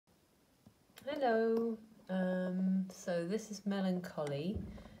Hello, so this is Melon, collie,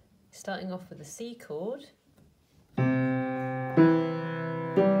 starting off with a C chord, and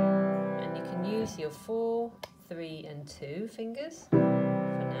you can use your 4, 3 and 2 fingers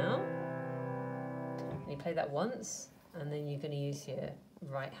for now, and you play that once, and then you're going to use your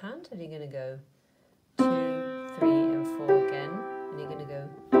right hand, and you're going to go 2, 3 and 4 again, and you're going to go,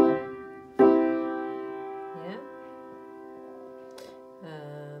 yeah.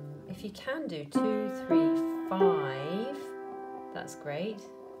 If you can do 2, 3, 5, that's great,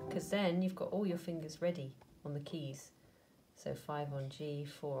 because then you've got all your fingers ready on the keys. So 5 on G,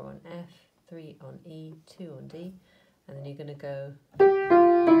 4 on F, 3 on E, 2 on D, and then you're going to go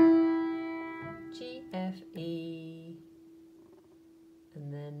G, F, E,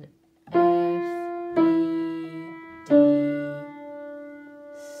 and then F, E, D,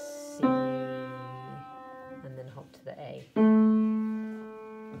 C, and then hop to the A.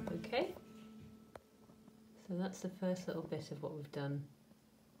 Okay, so that's the first little bit of what we've done.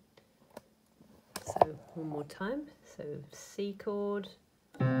 So one more time, so C chord,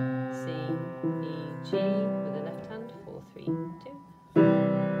 C, E, G with the left hand, 4, 3, 2,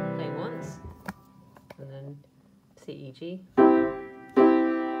 play once, and then C, E, G,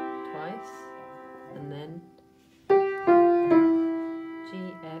 twice, and then G,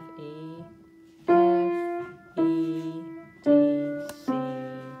 F, E, F, E, D, C.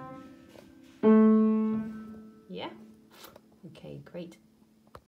 Yeah? Okay, great.